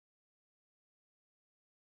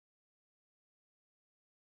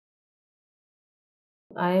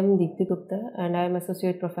I am Deepthi Gupta and I am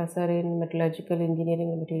Associate Professor in Metallurgical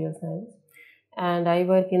Engineering and Material Science. And I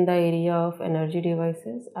work in the area of energy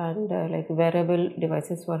devices and like wearable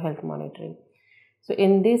devices for health monitoring. So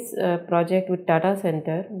in this project with Tata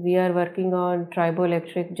Center, we are working on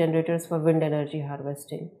Triboelectric generators for wind energy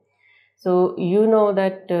harvesting. So you know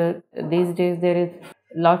that these days there is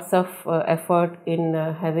lots of effort in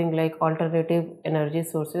having like alternative energy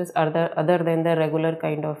sources other than the regular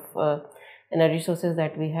kind of energy sources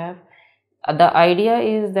that we have. The idea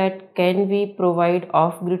is that can we provide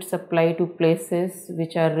off-grid supply to places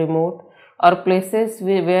which are remote or places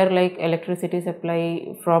where like electricity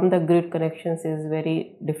supply from the grid connections is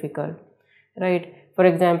very difficult, right? For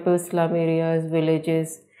example, slum areas,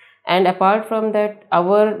 villages, and apart from that,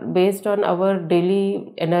 our based on our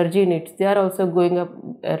daily energy needs, they are also going up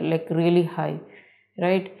like really high,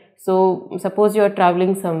 right? So suppose you are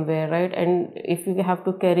traveling somewhere, right, and if you have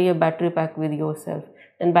to carry a battery pack with yourself,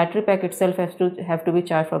 and battery pack itself has to be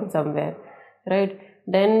charged from somewhere, right?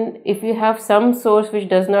 Then if you have some source which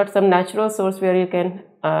does not, some natural source where you can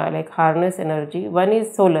like harness energy, one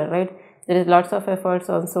is solar, right? There is lots of efforts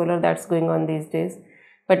on solar that's going on these days,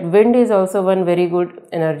 but wind is also one very good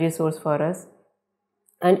energy source for us,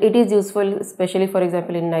 and it is useful especially for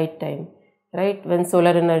example in night time, right, when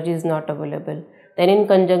solar energy is not available. Then in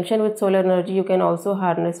conjunction with solar energy you can also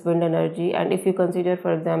harness wind energy. And if you consider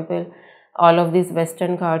for example all of these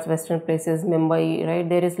western ghats, western places, Mumbai, right,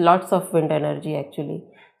 there is lots of wind energy actually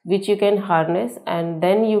which you can harness, and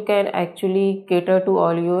then you can actually cater to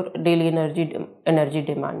all your daily energy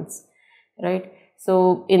demands, right?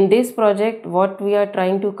 So in this project what we are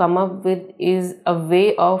trying to come up with is a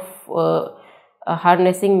way of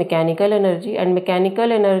harnessing mechanical energy, and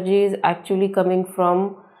mechanical energy is actually coming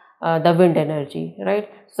from the wind energy, right?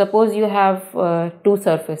 Suppose you have two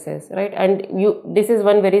surfaces, right, and this is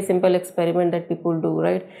one very simple experiment that people do,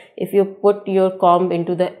 right? If you put your comb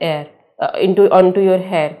into the air, onto your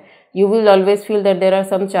hair, you will always feel that there are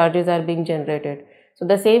some charges are being generated. So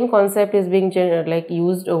the same concept is being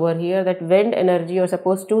used over here, that wind energy, or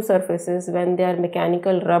suppose two surfaces when they are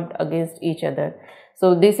mechanical rubbed against each other.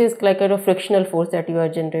 So this is like a frictional force that you are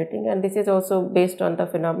generating, and this is also based on the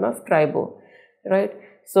phenomenon of tribo, right?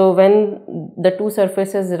 So when the two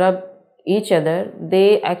surfaces rub each other,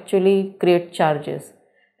 they actually create charges,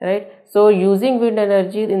 right? So using wind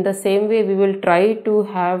energy in the same way, we will try to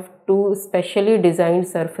have two specially designed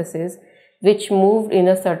surfaces which moved in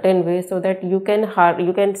a certain way so that you can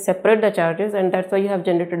separate the charges, and that's why you have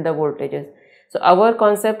generated the voltages. So our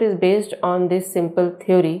concept is based on this simple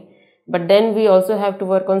theory, but then we also have to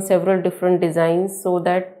work on several different designs so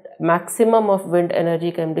that maximum of wind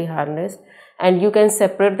energy can be harnessed and you can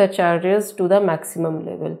separate the charges to the maximum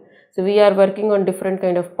level. So we are working on different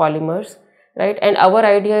kind of polymers, right? And our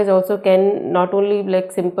idea is also can not only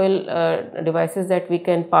like simple devices that we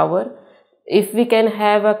can power, if we can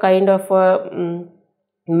have a kind of a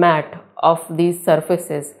mat of these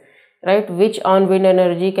surfaces, right, which on wind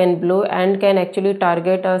energy can blow and can actually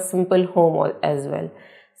target a simple home as well.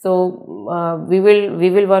 So we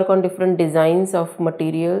will work on different designs of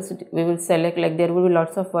materials. We will select, like there will be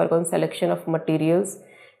lots of work on selection of materials,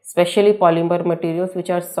 especially polymer materials which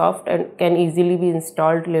are soft and can easily be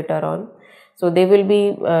installed later on. So they will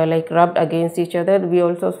be like rubbed against each other. We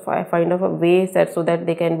also find out a way so that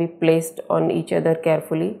they can be placed on each other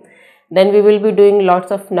carefully. Then we will be doing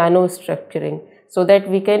lots of nano structuring so that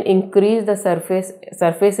we can increase the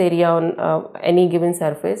surface area on any given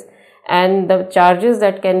surface, and the charges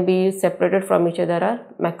that can be separated from each other are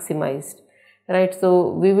maximized, right? So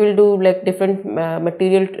we will do like different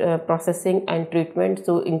material processing and treatment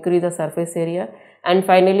to increase the surface area, and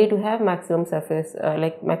finally to have maximum surface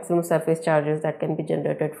charges that can be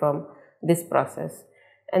generated from this process.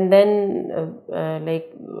 And then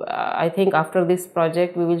I think after this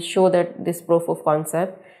project we will show that this proof of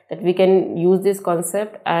concept, that we can use this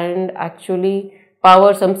concept and actually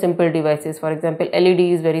power some simple devices. For example, LED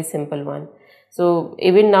is very simple one. So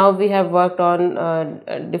even now we have worked on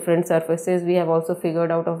different surfaces. We have also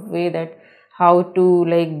figured out a way that how to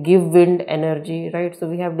like give wind energy, right? So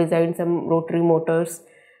we have designed some rotary motors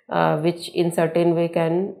which in certain way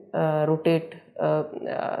can rotate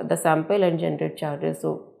the sample and generate charges.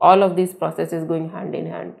 So all of these processes going hand in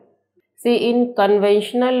hand. See, in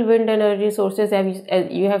conventional wind energy sources, as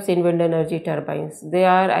you have seen wind energy turbines, they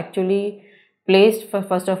are actually placed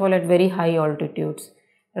first of all at very high altitudes,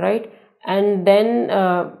 right? And then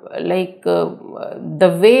the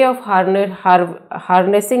way of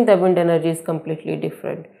harnessing the wind energy is completely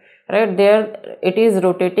different, right? There it is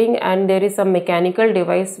rotating and there is some mechanical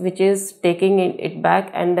device which is taking it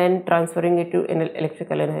back and then transferring it to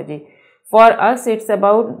electrical energy. For us, it's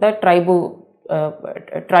about the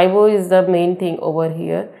tribo is the main thing over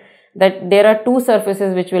here, that there are two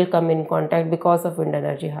surfaces which will come in contact because of wind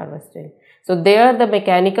energy harvesting. So there the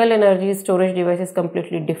mechanical energy storage device is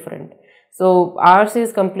completely different. So ours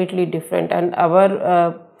is completely different, and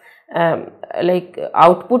our like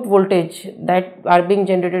output voltage that are being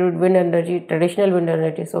generated with wind energy, traditional wind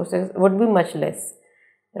energy sources, would be much less,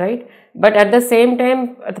 right? But at the same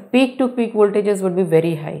time, the peak to peak voltages would be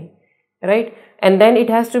very high, right? And then it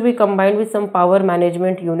has to be combined with some power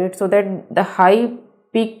management unit, so that the high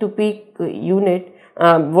peak to peak unit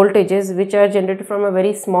voltages which are generated from a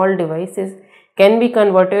very small devices can be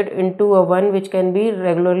converted into a one which can be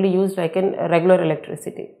regularly used like in regular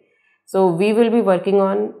electricity. So we will be working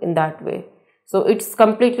on in that way. So it's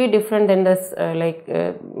completely different than this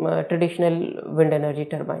traditional wind energy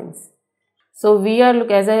turbines. So we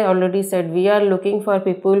are, as I already said, we are looking for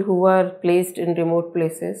people who are placed in remote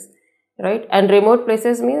places, right? And remote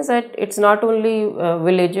places means that it's not only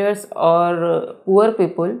villagers or poor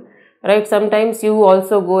people, right? Sometimes you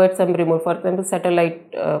also go at some remote, for example,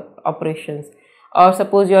 satellite operations, or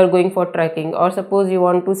suppose you are going for trekking, or suppose you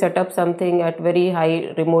want to set up something at very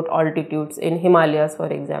high remote altitudes in Himalayas, for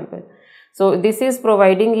example. So this is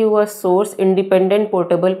providing you a source, independent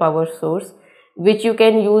portable power source, which you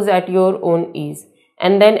can use at your own ease,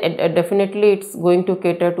 and then definitely it's going to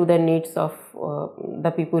cater to the needs of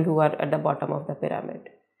the people who are at the bottom of the pyramid.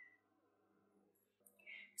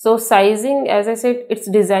 So sizing, as I said, its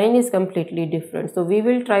design is completely different. So we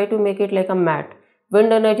will try to make it like a mat.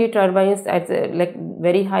 Wind energy turbines at like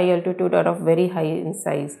very high altitude are of very high in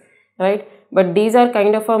size, right? But these are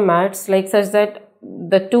kind of a mats, like such that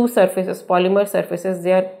the two surfaces, polymer surfaces,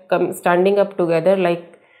 they are standing up together like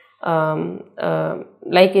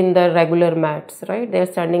in the regular mats, right? They are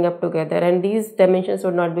standing up together, and these dimensions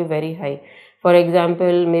would not be very high. For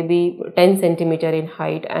example, maybe 10 centimeter in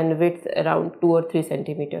height and width around 2 or 3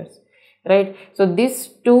 centimeters, right? So these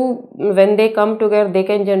two, when they come together, they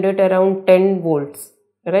can generate around 10 volts,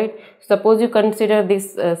 right? Suppose you consider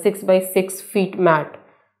this 6 by 6 feet mat,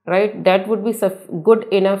 right? That would be good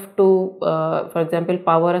enough to, for example,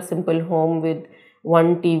 power a simple home with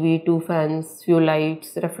one TV, two fans, few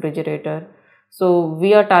lights, refrigerator. So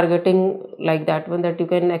we are targeting like that one, that you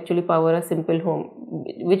can actually power a simple home,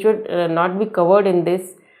 which would not be covered in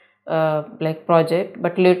this like project,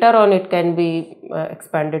 but later on it can be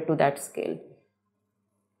expanded to that scale.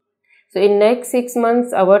 So in next 6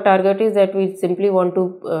 months, our target is that we simply want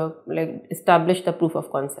to like establish the proof of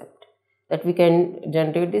concept, that we can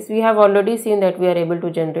generate this. We have already seen that we are able to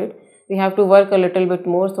generate. We have to work a little bit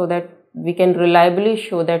more so that we can reliably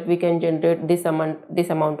show that we can generate this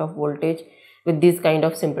amount of voltage with these kind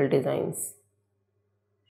of simple designs.